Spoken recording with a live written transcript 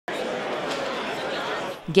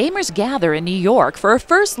Gamers gather in New York for a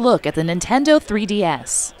first look at the Nintendo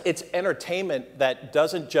 3DS. It's entertainment that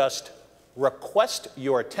doesn't just request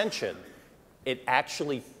your attention, it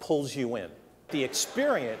actually pulls you in. The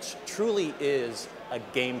experience truly is a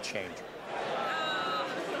game changer.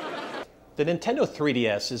 The Nintendo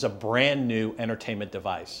 3DS is a brand new entertainment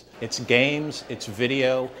device. It's games, it's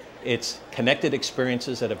video, it's connected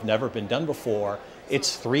experiences that have never been done before.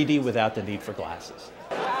 It's 3D without the need for glasses.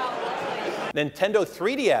 Nintendo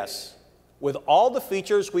 3DS, with all the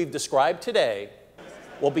features we've described today,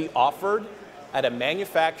 will be offered at a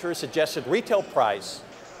manufacturer's suggested retail price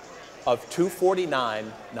of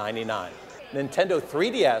 $249.99. Nintendo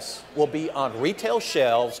 3DS will be on retail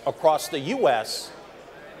shelves across the US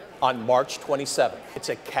on March 27th. It's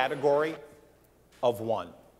a category of one.